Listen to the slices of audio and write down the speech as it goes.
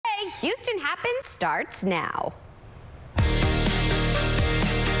Houston Happens starts now.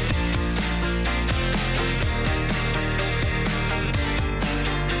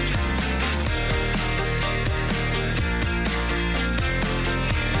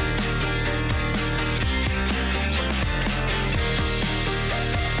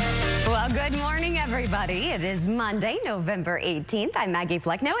 Well, good morning, everybody. It is Monday, November 18th. I'm Maggie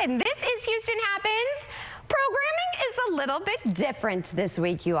Flecknoe, and this is Houston Happens. Programming is a little bit different this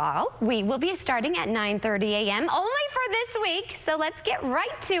week, you all. We will be starting at 9:30 a.m. only for this week, so let's get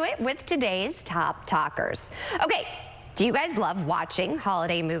right to it with today's Top Talkers. Okay, do you guys love watching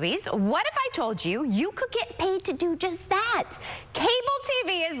holiday movies? What if I told you you could get paid to do just that? Cable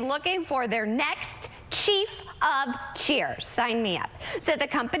TV is looking for their next chief of cheer. Sign me up. So the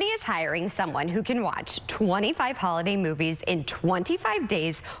company is hiring someone who can watch 25 holiday movies in 25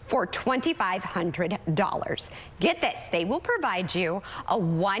 days for $2,500. Get this, they will provide you a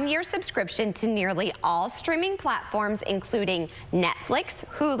 1-year subscription to nearly all streaming platforms, including Netflix,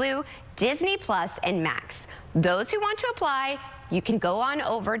 Hulu, Disney Plus, and Max. Those who want to apply, you can go on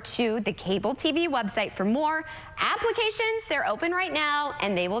over to the cable TV website for more. Applications, they're open right now,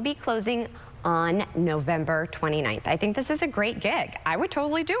 and they will be closing on November 29th. I think this is a great gig. I would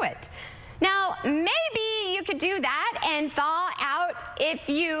totally do it. Now, maybe you could do that and thaw out if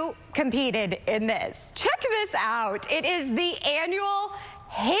you competed in this. Check this out. It is the annual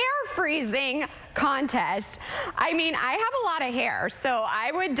hair freezing contest. I mean, I have a lot of hair, so I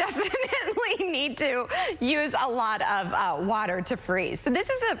would definitely need to use a lot of water to freeze. So this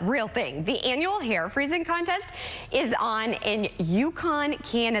is a real thing. The annual hair freezing contest is on in Yukon,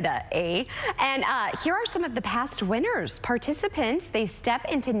 Canada, And here are some of the past winners. Participants, they step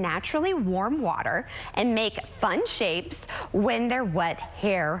into naturally warm water and make fun shapes when their wet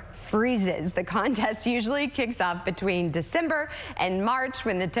hair freezes. The contest usually kicks off between December and March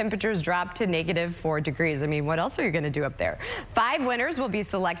when the temperatures drop to -4 degrees. I mean, what else are you going to do up there? 5 winners will be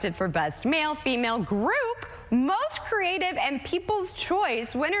selected for Best Male, Female, Group, Most Creative, and People's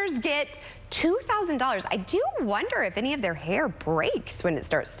Choice. Winners get $2,000. I do wonder if any of their hair breaks when it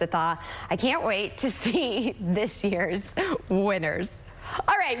starts to thaw. I can't wait to see this year's winners.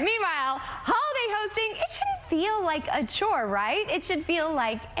 All right, meanwhile, holiday hosting, it shouldn't feel like a chore, right? It should feel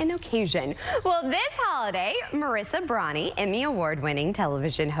like an occasion. Well, this holiday, Marissa Bronny, Emmy Award-winning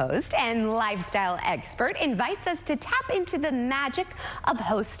television host and lifestyle expert, invites us to tap into the magic of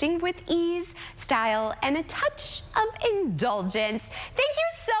hosting with ease, style, and a touch of indulgence. Thank you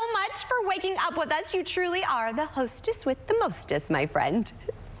so much for waking up with us. You truly are the hostess with the mostest, my friend.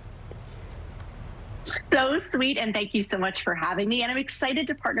 So sweet, and thank you so much for having me. And I'm excited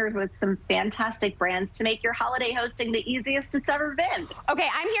to partner with some fantastic brands to make your holiday hosting the easiest it's ever been. Okay,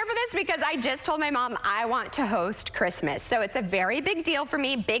 I'm here for this because I just told my mom I want to host Christmas. So it's a very big deal for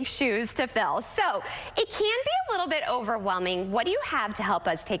me, big shoes to fill. So it can be a little bit overwhelming. What do you have to help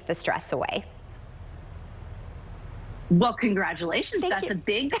us take the stress away? Well, congratulations. Thank That's you. a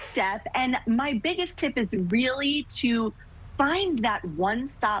big step. And my biggest tip is really to find that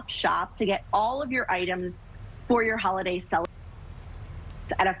one-stop shop to get all of your items for your holiday celebration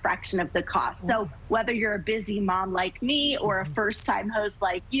at a fraction of the cost. So whether you're a busy mom like me or a first-time host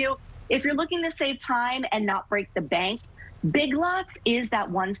like you, if you're looking to save time and not break the bank, Big Lots is that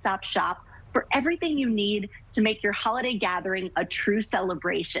one-stop shop for everything you need to make your holiday gathering a true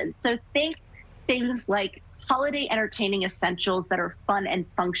celebration. So think things like holiday entertaining essentials that are fun and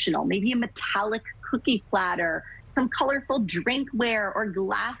functional, maybe a metallic cookie platter, some colorful drinkware or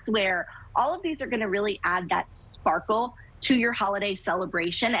glassware. All of these are going to really add that sparkle to your holiday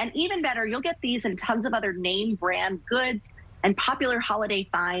celebration. And even better, you'll get these and tons of other name brand goods and popular holiday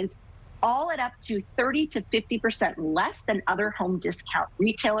finds, all at up to 30 to 50% less than other home discount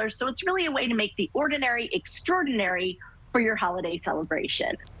retailers. So it's really a way to make the ordinary extraordinary for your holiday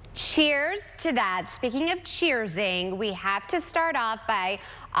celebration. Cheers to that. Speaking of cheersing, we have to start off by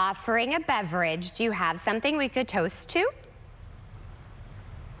offering a beverage. Do you have something we could toast to?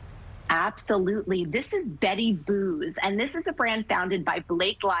 Absolutely. This is Betty Booze, and this is a brand founded by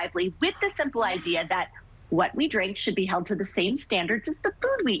Blake Lively with the simple idea that what we drink should be held to the same standards as the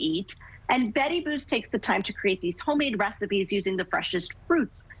food we eat. And Betty Booze takes the time to create these homemade recipes using the freshest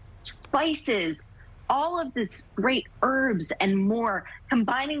fruits, spices, all of this great herbs and more,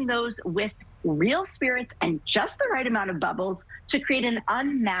 combining those with real spirits and just the right amount of bubbles to create an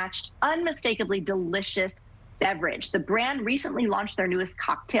unmatched, unmistakably delicious beverage. The brand recently launched their newest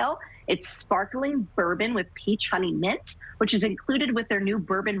cocktail. It's sparkling bourbon with peach honey mint, which is included with their new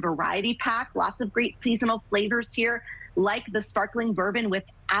bourbon variety pack. Lots of great seasonal flavors here. like the sparkling bourbon with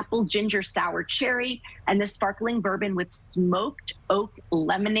apple ginger sour cherry and the sparkling bourbon with smoked oak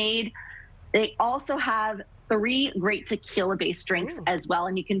lemonade. They also have 3 great tequila-based drinks as well,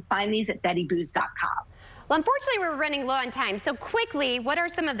 and you can find these at bettybooze.com. Well, unfortunately, we're running low on time. So quickly, what are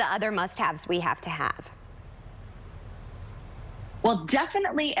some of the other must-haves we have to have? Well,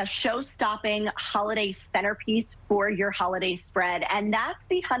 definitely a show-stopping holiday centerpiece for your holiday spread, and that's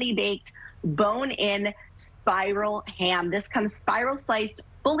the honey-baked bone-in spiral ham. This comes spiral sliced,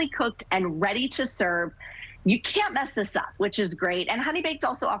 fully cooked, and ready to serve. You can't mess this up, which is great. And Honey Baked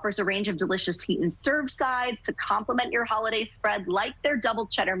also offers a range of delicious heat and serve sides to complement your holiday spread, like their double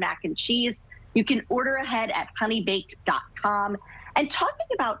cheddar mac and cheese. You can order ahead at honeybaked.com. And talking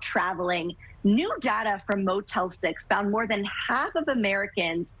about traveling, new data from Motel 6 found more than half of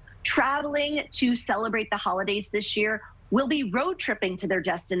Americans traveling to celebrate the holidays this year will be road tripping to their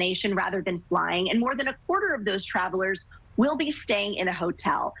destination rather than flying. And more than a quarter of those travelers will be staying in a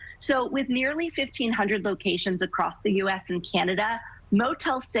hotel. So with nearly 1,500 locations across the U.S. and Canada,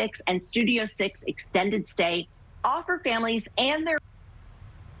 Motel 6 and Studio 6 Extended Stay offer families and their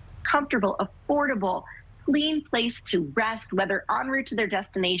comfortable, affordable, clean place to rest, whether en route to their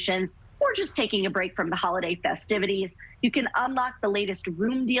destinations or just taking a break from the holiday festivities. You can unlock the latest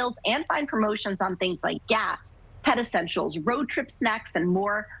room deals and find promotions on things like gas, pet essentials, road trip snacks, and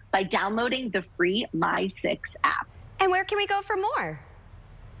more by downloading the free My6 app. And where can we go for more?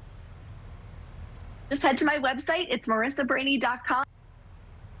 Just head to my website. It's marissabrainy.com.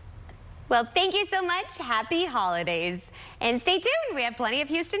 Well, thank you so much. Happy holidays. And stay tuned. We have plenty of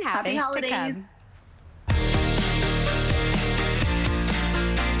Houston Happens to come.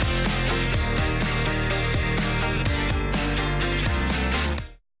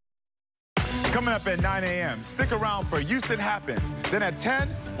 Coming up at 9 a.m., stick around for Houston Happens. Then at 10,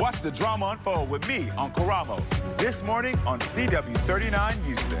 watch the drama unfold with me on Karamo. This morning on CW39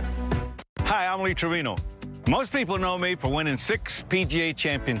 Houston. Hi, I'm Lee Trevino. Most people know me for winning 6 PGA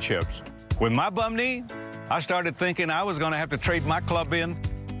championships. With my bum knee, I started thinking I was going to have to trade my club in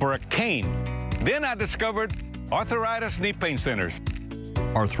for a cane. Then I discovered Arthritis Knee Pain Centers.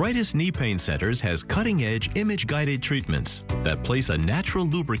 Arthritis Knee Pain Centers has cutting-edge image-guided treatments that place a natural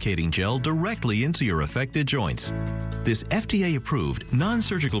lubricating gel directly into your affected joints. This FDA-approved,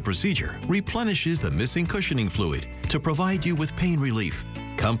 non-surgical procedure replenishes the missing cushioning fluid to provide you with pain relief,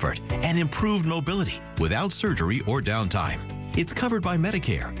 comfort, and improved mobility without surgery or downtime. It's covered by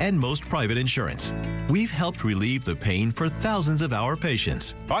Medicare and most private insurance. We've helped relieve the pain for thousands of our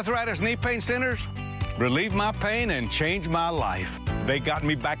patients. Arthritis Knee Pain Centers relieve my pain and change my life. They got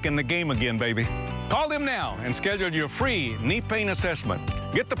me back in the game again, baby. Call them now and schedule your free knee pain assessment.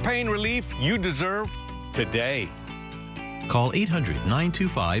 Get the pain relief you deserve today. Call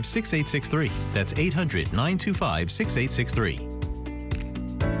 800-925-6863. That's 800-925-6863.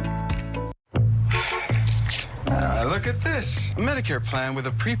 Look at this. A Medicare plan with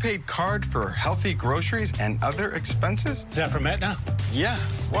a prepaid card for healthy groceries and other expenses. Is that from Aetna? Yeah.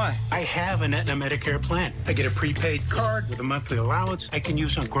 Why? I have an Aetna Medicare plan. I get a prepaid card with a monthly allowance I can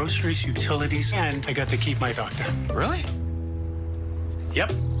use on groceries, utilities, and I got to keep my doctor. Really?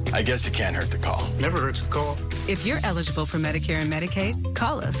 Yep. I guess it can't hurt to call. Never hurts to call. If you're eligible for Medicare and Medicaid,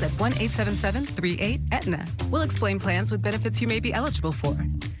 call us at 1-877-38-AETNA. We'll explain plans with benefits you may be eligible for.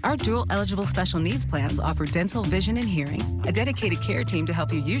 Our dual eligible special needs plans offer dental, vision, and hearing, a dedicated care team to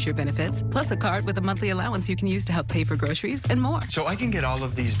help you use your benefits, plus a card with a monthly allowance you can use to help pay for groceries and more. So I can get all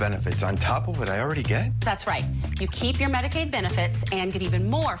of these benefits on top of what I already get? That's right. You keep your Medicaid benefits and get even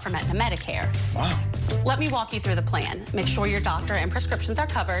more from Aetna Medicare. Wow. Let me walk you through the plan. Make sure your doctor and prescriptions are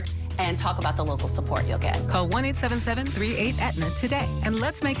covered and talk about the local support you'll get. Call 1-877-38-AETNA today and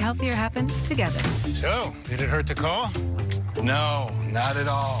let's make healthier happen together. So, did it hurt to call? No, not at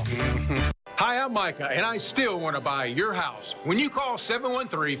all. Hi, I'm Micah, and I still want to buy your house. When you call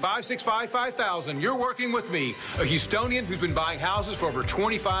 713-565-5000, you're working with me, a Houstonian who's been buying houses for over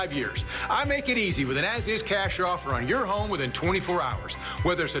 25 years. I make it easy with an as-is cash offer on your home within 24 hours.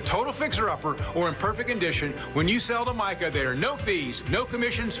 Whether it's a total fixer-upper or in perfect condition, when you sell to Micah, there are no fees, no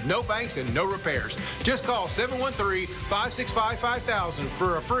commissions, no banks, and no repairs. Just call 713-565-5000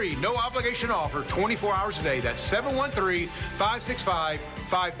 for a free, no-obligation offer 24 hours a day. That's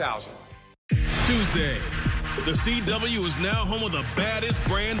 713-565-5000. Tuesday, the CW is now home of the baddest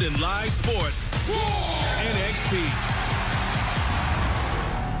brand in live sports, NXT.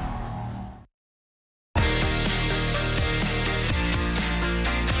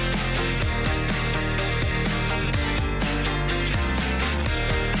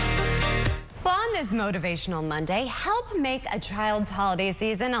 Well, on this Motivational Monday, help make a child's holiday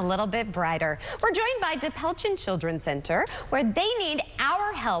season a little bit brighter. We're joined by Depelchin Children's Center, where they need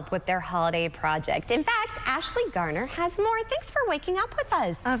our help with their holiday project. In fact, Ashley Garner has more. Thanks for waking up with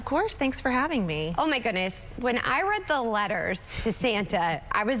us. Of course, thanks for having me. Oh my goodness, when I read the letters to Santa,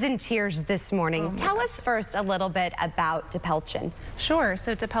 I was in tears this morning. Tell us first a little bit about Depelchin. Sure,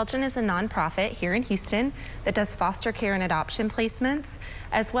 so Depelchin is a nonprofit here in Houston that does foster care and adoption placements,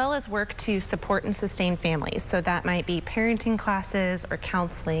 as well as work to support and sustain families. So that might be parenting classes or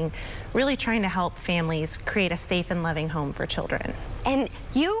counseling, really trying to help families create a safe and loving home for children. And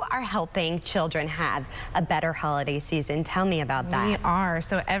you are helping children have a better holiday season. Tell me about that. We are.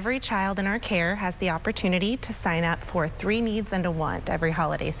 So every child in our care has the opportunity to sign up for 3 needs and a want every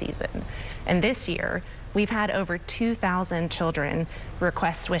holiday season. And this year, we've had over 2,000 children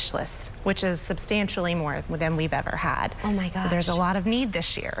request wish lists, which is substantially more than we've ever had. Oh my gosh. So there's a lot of need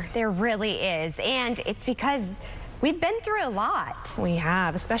this year. There really is. And it's because we've been through a lot. We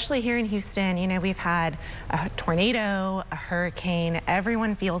have, especially here in Houston. You know, we've had a tornado, a hurricane.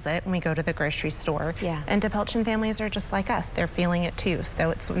 Everyone feels it when we go to the grocery store. Yeah. And Depelchin families are just like us. They're feeling it too.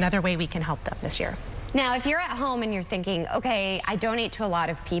 So it's another way we can help them this year. Now, if you're at home and you're thinking, okay, I donate to a lot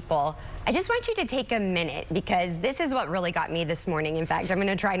of people, I just want you to take a minute, because this is what really got me this morning. In fact, I'm going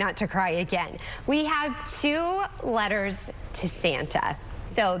to try not to cry again. We have 2 letters to Santa.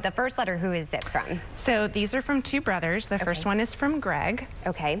 So the first letter, who is it from? So these are from 2 brothers. The first one is from Greg.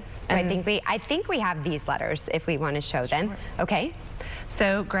 Okay. So I think we have these letters if we want to show them. Okay.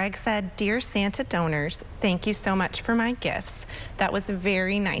 So Greg said, "Dear Santa donors, thank you so much for my gifts. That was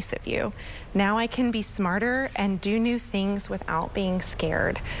very nice of you. Now I can be smarter and do new things without being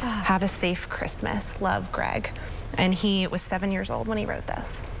scared. Have a safe Christmas. Love, Greg." And he was 7 years old when he wrote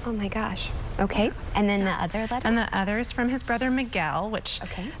this. Oh my gosh. Okay. And then the other letter? And the other is from his brother Miguel, which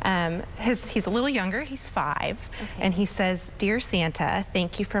he's a little younger. He's 5. Okay. And he says, "Dear Santa,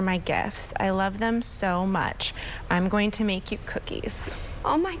 thank you for my gifts. I love them so much. I'm going to make you cookies."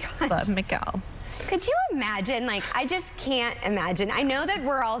 Oh my gosh. Love, Miguel. Could you imagine? Like, I just can't imagine. I know that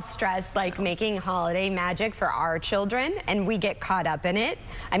we're all stressed, like making holiday magic for our children, and we get caught up in it.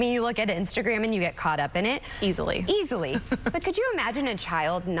 I mean, you look at Instagram and you get caught up in it. Easily. Easily. But could you imagine a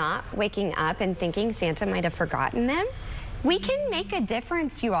child not waking up and thinking Santa might have forgotten them? We can make a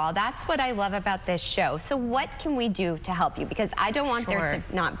difference, you all. That's what I love about this show. So what can we do to help you? Because I don't want there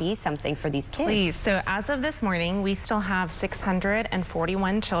to not be something for these kids. Please. So as of this morning, we still have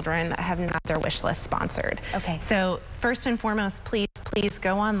 641 children that have not their wish list sponsored. Okay. So first and foremost, please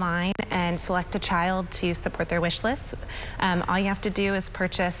go online and select a child to support their wish list. All you have to do is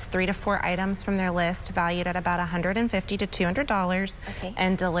purchase 3 to 4 items from their list valued at about $150 to $200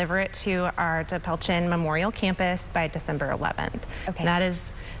 and deliver it to our Depelchin Memorial Campus by December 11th. Okay. That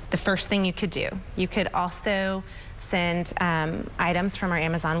is the first thing you could do. You could also send items from our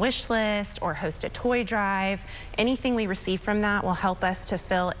Amazon wish list or host a toy drive. Anything we receive from that will help us to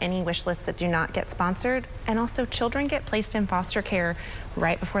fill any wish lists that do not get sponsored. And also, children get placed in foster care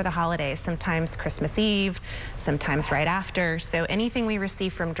right before the holidays, sometimes Christmas Eve, sometimes right after. So anything we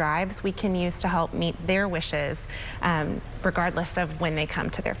receive from drives, we can use to help meet their wishes, regardless of when they come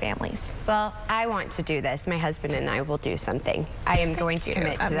to their families. Well, I want to do this. My husband and I will do something. I am going to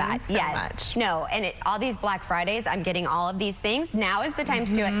commit to that. So much. No, and all these Black Fridays, I'm getting all of these things. Now is the time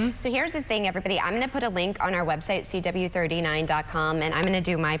to do it. So here's the thing, everybody. I'm going to put a link on our website, CW39.com, and I'm going to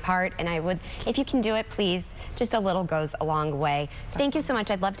do my part. And I would, if you can do it, please, just a little goes a long way. Thank you so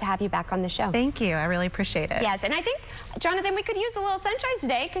much. I'd love to have you back on the show. Thank you. I really appreciate it. Yes, and I think, Jonathan, we could use a little sunshine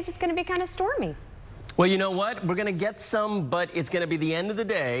today because it's going to be kind of stormy. Well, you know what? We're going to get some, but it's going to be the end of the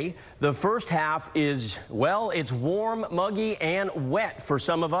day. The first half is, well, it's warm, muggy, and wet for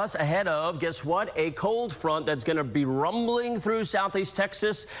some of us ahead of, guess what? A cold front that's going to be rumbling through southeast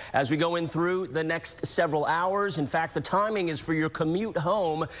Texas as we go in through the next several hours. In fact, the timing is for your commute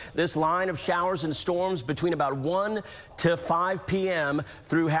home. This line of showers and storms between about 1 to 5 p.m.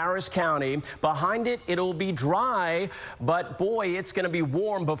 through Harris County. Behind it, it'll be dry, but boy, it's going to be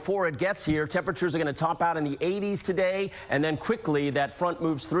warm before it gets here. Temperatures are going to top out in the 80s today, and then quickly that front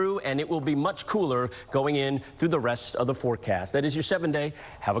moves through and it will be much cooler going in through the rest of the forecast. That is your 7-day.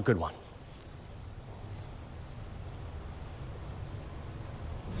 Have a good one.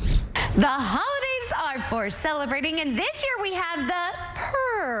 The holidays are for celebrating, and this year we have the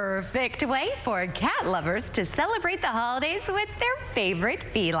perfect way for cat lovers to celebrate the holidays with their favorite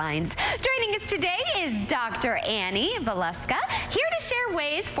felines. Joining us today is Dr. Annie Valeska, here to share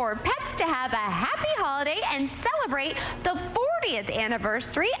ways for pets to have a happy holiday and celebrate the 40th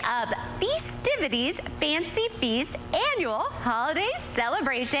anniversary of festivity Festivities Fancy Feast Annual Holiday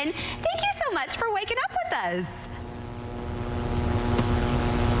Celebration. Thank you so much for waking up with us.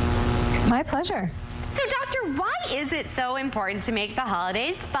 My pleasure. So, Doctor, why is it so important to make the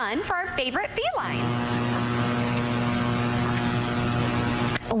holidays fun for our favorite felines?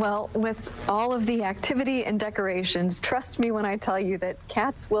 Well, with all of the activity and decorations, trust me when I tell you that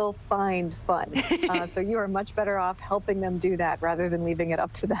cats will find fun. So you are much better off helping them do that rather than leaving it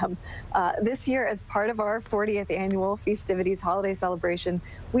up to them. This year, as part of our 40th annual Festivities holiday celebration,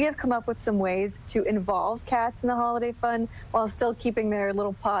 we have come up with some ways to involve cats in the holiday fun while still keeping their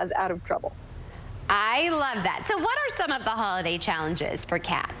little paws out of trouble. I love that. So what are some of the holiday challenges for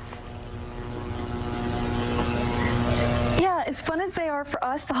cats? Yeah, as fun as they are for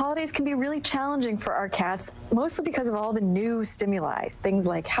us, the holidays can be really challenging for our cats, mostly because of all the new stimuli. Things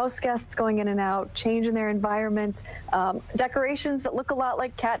like house guests going in and out, change in their environment, decorations that look a lot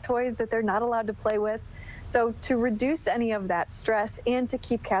like cat toys that they're not allowed to play with. So to reduce any of that stress and to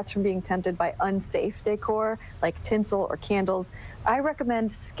keep cats from being tempted by unsafe decor like tinsel or candles, I recommend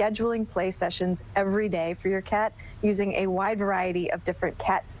scheduling play sessions every day for your cat using a wide variety of different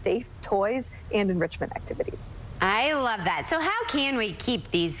cat-safe toys and enrichment activities. I love that. So how can we keep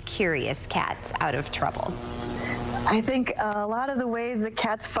these curious cats out of trouble? I think a lot of the ways that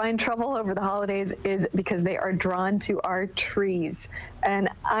cats find trouble over the holidays is because they are drawn to our trees. And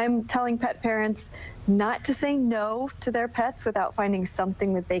I'm telling pet parents not to say no to their pets without finding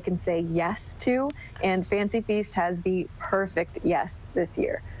something that they can say yes to. And Fancy Feast has the perfect yes this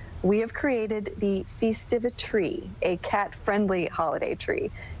year. We have created the Festivitree, a cat-friendly holiday tree.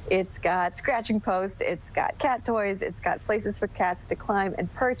 It's got scratching posts, it's got cat toys, it's got places for cats to climb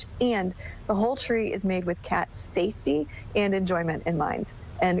and perch, and the whole tree is made with cat safety and enjoyment in mind.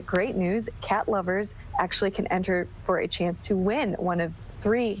 And great news, cat lovers actually can enter for a chance to win one of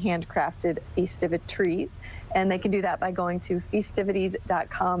 3 handcrafted Festivitrees, and they can do that by going to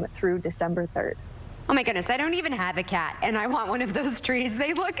festivities.com through December 3rd. Oh my goodness, I don't even have a cat, and I want one of those trees.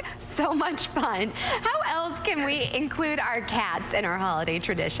 They look so much fun. How else can we include our cats in our holiday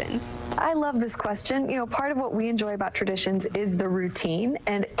traditions? I love this question. You know, part of what we enjoy about traditions is the routine,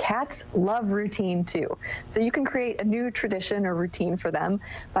 and cats love routine too. So you can create a new tradition or routine for them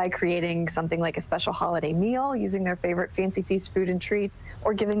by creating something like a special holiday meal using their favorite Fancy Feast food and treats,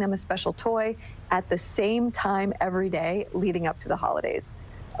 or giving them a special toy at the same time every day leading up to the holidays.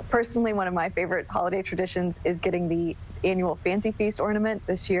 Personally, one of my favorite holiday traditions is getting the annual Fancy Feast ornament.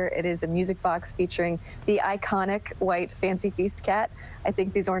 This year, it is a music box featuring the iconic white Fancy Feast cat. I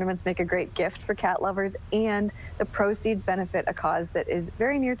think these ornaments make a great gift for cat lovers, and the proceeds benefit a cause that is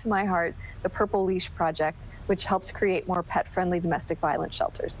very near to my heart, the Purple Leash Project, which helps create more pet-friendly domestic violence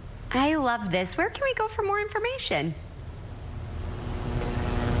shelters. I love this. Where can we go for more information?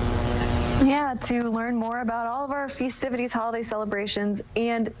 Yeah, to learn more about all of our Festivities holiday celebrations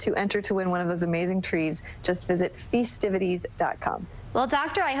and to enter to win one of those amazing trees, just visit festivities.com. Well,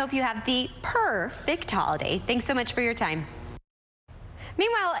 Doctor, I hope you have the perfect holiday. Thanks so much for your time.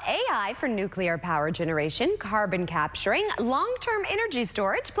 Meanwhile, AI for nuclear power generation, carbon capturing, long-term energy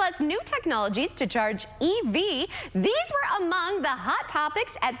storage, plus new technologies to charge EV. These were among the hot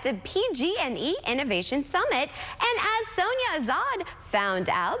topics at the PG&E Innovation Summit. And as Sonia Azad found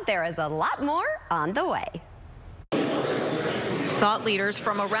out, there is a lot more on the way. Thought leaders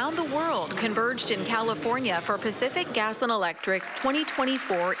from around the world converged in California for Pacific Gas and Electric's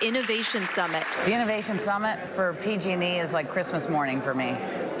 2024 Innovation Summit. The Innovation Summit for PG&E is like Christmas morning for me,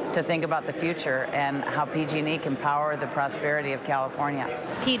 to think about the future and how PG&E can power the prosperity of California.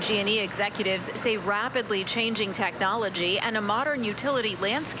 PG&E executives say rapidly changing technology and a modern utility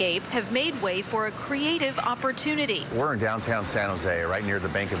landscape have made way for a creative opportunity. We're in downtown San Jose, right near the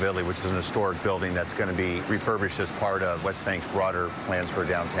Bank of Italy, which is an historic building that's going to be refurbished as part of West Bank's broader plans for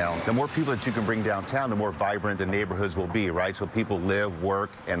downtown. The more people that you can bring downtown, the more vibrant the neighborhoods will be, right? So people live,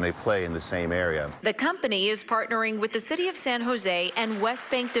 work, and they play in the same area. The company is partnering with the City of San Jose and West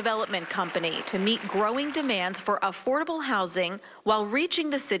Bank Development Company to meet growing demands for affordable housing while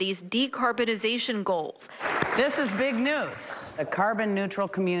reaching the city's decarbonization goals. This is big news. A carbon neutral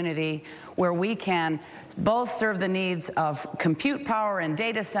community where we can both serve the needs of compute power and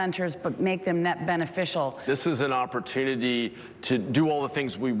data centers, but make them net beneficial. This is an opportunity to do all the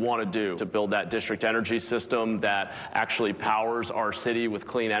things we want to do, to build that district energy system that actually powers our city with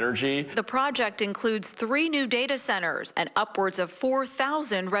clean energy. The project includes 3 new data centers and upwards of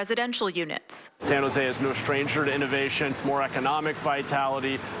 4,000 residential units. San Jose is no stranger to innovation, more economic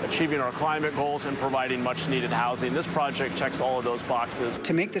vitality, achieving our climate goals, and providing much-needed housing. This project checks all of those boxes.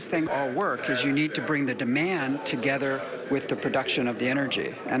 To make this thing all work is you need to bring the demand together with the production of the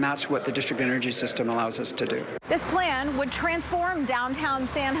energy, and that's what the district energy system allows us to do. This plan would transform downtown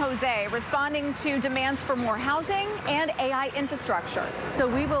San Jose, responding to demands for more housing and AI infrastructure. So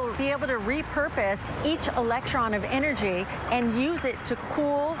we will be able to repurpose each electron of energy and use it to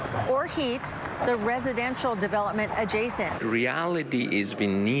cool or heat the residential development adjacent. The reality is we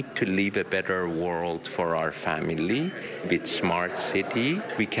need to live a better world for our family. With smart city,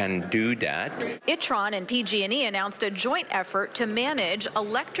 we can do that. Itron and PG&E announced a joint effort to manage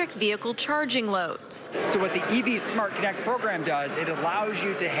electric vehicle charging loads. So what the EV Smart Connect program does, it allows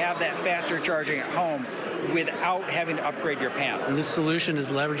you to have that faster charging at home without having to upgrade your panel. And this solution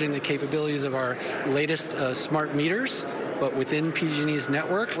is leveraging the capabilities of our latest smart meters, but within PG&E's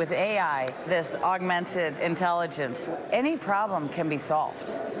network. With AI, this augmented intelligence, any problem can be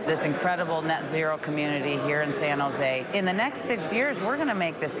solved. This incredible net zero community here in San Jose. In the next 6 years, we're going to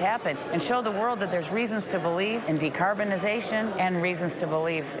make this happen and show the world that there's reasons to believe in decarbonization and reasons to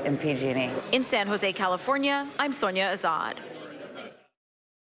believe in PG&E. In San Jose, California, I'm Sonia Azad.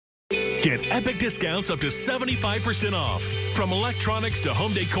 Get epic discounts up to 75% off. From electronics to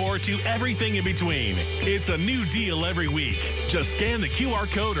home decor to everything in between. It's a new deal every week. Just scan the QR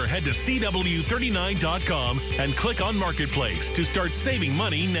code or head to CW39.com and click on Marketplace to start saving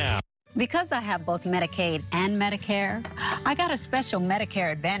money now. Because I have both Medicaid and Medicare, I got a special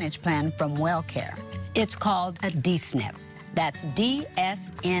Medicare Advantage plan from WellCare. It's called a DSNP. That's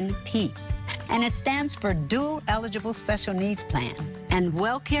DSNP. And it stands for Dual Eligible Special Needs Plan. And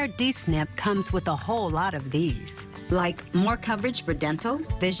WellCare DSNP comes with a whole lot of these, like more coverage for dental,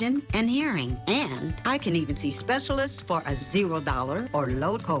 vision, and hearing. And I can even see specialists for a $0 or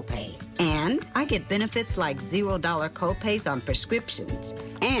low copay. And I get benefits like $0 copays on prescriptions.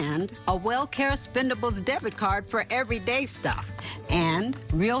 And a WellCare Spendables debit card for everyday stuff. And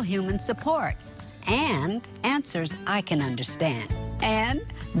real human support. And answers I can understand. And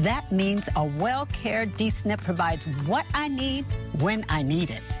that means a WellCare DSNP provides what I need when I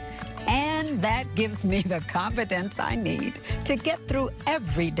need it. And that gives me the confidence I need to get through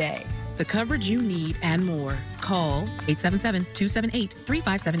every day. The coverage you need and more. Call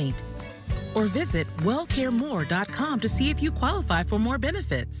 877-278-3578 or visit wellcaremore.com to see if you qualify for more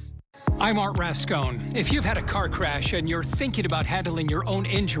benefits. I'm Art Rascone. If you've had a car crash and you're thinking about handling your own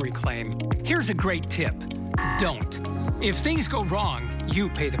injury claim, here's a great tip. Don't. If things go wrong, you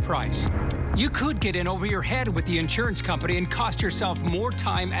pay the price. You could get in over your head with the insurance company and cost yourself more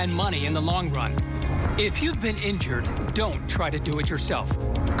time and money in the long run. If you've been injured, don't try to do it yourself.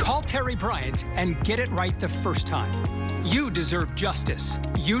 Call Terry Bryant and get it right the first time. You deserve justice.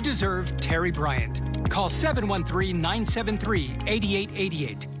 You deserve Terry Bryant. Call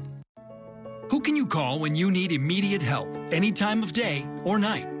 713-973-8888. Who can you call when you need immediate help, any time of day or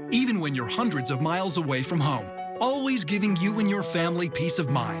night, even when you're hundreds of miles away from home? Always giving you and your family peace of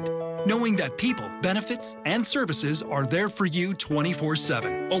mind, knowing that people, benefits, and services are there for you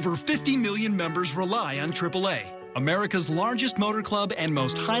 24/7. Over 50 million members rely on AAA, America's largest motor club and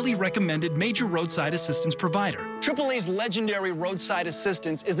most highly recommended major roadside assistance provider. AAA's legendary roadside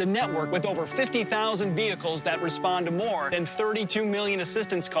assistance is a network with over 50,000 vehicles that respond to more than 32 million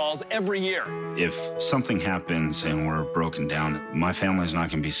assistance calls every year. If something happens and we're broken down, my family's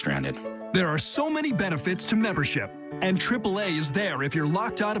not going to be stranded. There are so many benefits to membership, and AAA is there if you're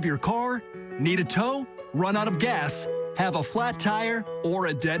locked out of your car, need a tow, run out of gas, have a flat tire, or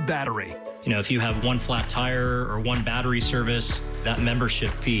a dead battery. You know, if you have one flat tire or one battery service, that membership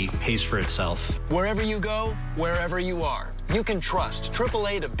fee pays for itself. Wherever you go, wherever you are, you can trust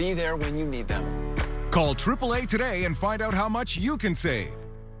AAA to be there when you need them. Call AAA today and find out how much you can save.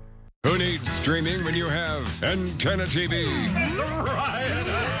 Who needs streaming when you have Antenna TV?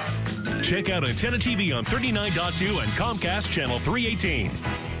 Check out Antenna TV on 39.2 and Comcast Channel 318.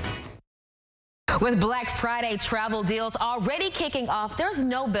 With Black Friday travel deals already kicking off, there's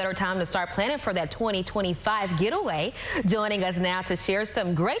no better time to start planning for that 2025 getaway. Joining us now to share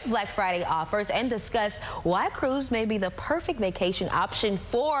some great Black Friday offers and discuss why cruise may be the perfect vacation option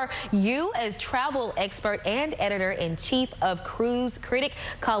for you as travel expert and editor-in-chief of Cruise Critic,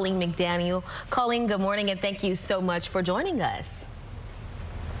 Colleen McDaniel. Colleen, good morning, and thank you so much for joining us.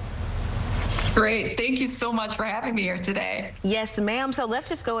 Great. Thank you so much for having me here today. Yes, ma'am. So let's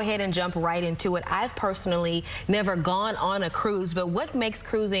just go ahead and jump right into it. I've personally never gone on a cruise, but what makes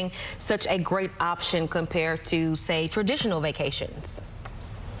cruising such a great option compared to, say, traditional vacations?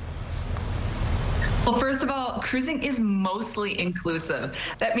 Well, first of all, cruising is mostly inclusive.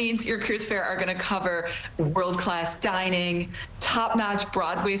 That means your cruise fare are going to cover world-class dining, top-notch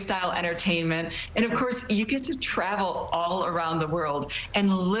Broadway-style entertainment, and of course, you get to travel all around the world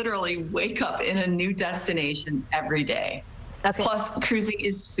and literally wake up in a new destination every day. Okay. Plus, cruising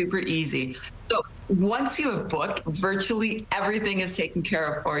is super easy. So once you have booked, virtually everything is taken care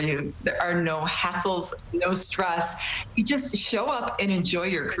of for you. There are no hassles, no stress. You just show up and enjoy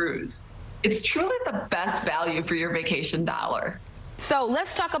your cruise. It's truly the best value for your vacation dollar. So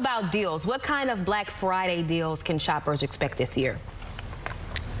let's talk about deals. What kind of Black Friday deals can shoppers expect this year?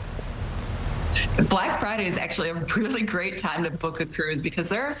 Black Friday is actually a really great time to book a cruise because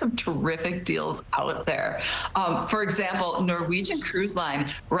there are some terrific deals out there. For example, Norwegian Cruise Line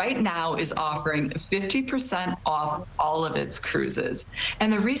right now is offering 50% off all of its cruises.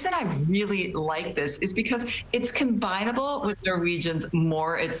 And the reason I really like this is because it's combinable with Norwegian's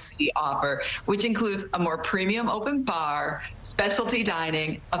More at Sea offer, which includes a more premium open bar, specialty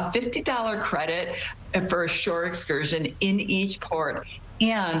dining, a $50 credit for a shore excursion in each port,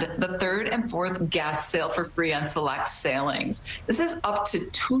 and the third and fourth guests sail for free on select sailings. This is up to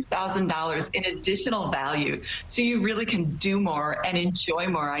 $2,000 in additional value, so you really can do more and enjoy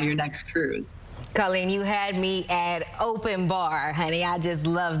more on your next cruise. Colleen, you had me at open bar, honey. I just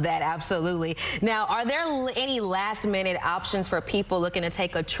love that, absolutely. Now, are there any last-minute options for people looking to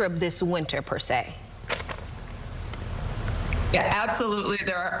take a trip this winter, per se? Yeah, absolutely.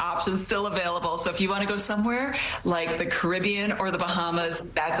 There are options still available. So if you want to go somewhere like the Caribbean or the Bahamas,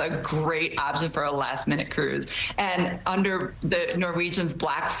 that's a great option for a last-minute cruise. And under the Norwegian's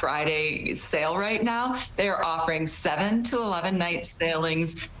Black Friday sale right now, they are offering 7 to 11 night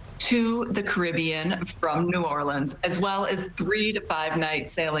sailings to the Caribbean from New Orleans, as well as 3 to 5 night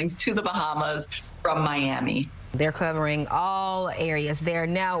sailings to the Bahamas from Miami. They're covering all areas there.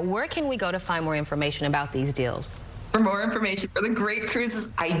 Now, where can we go to find more information about these deals? For more information for the great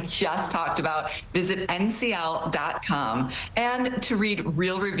cruises I just talked about, visit ncl.com. And to read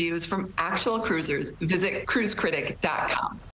real reviews from actual cruisers, visit cruisecritic.com.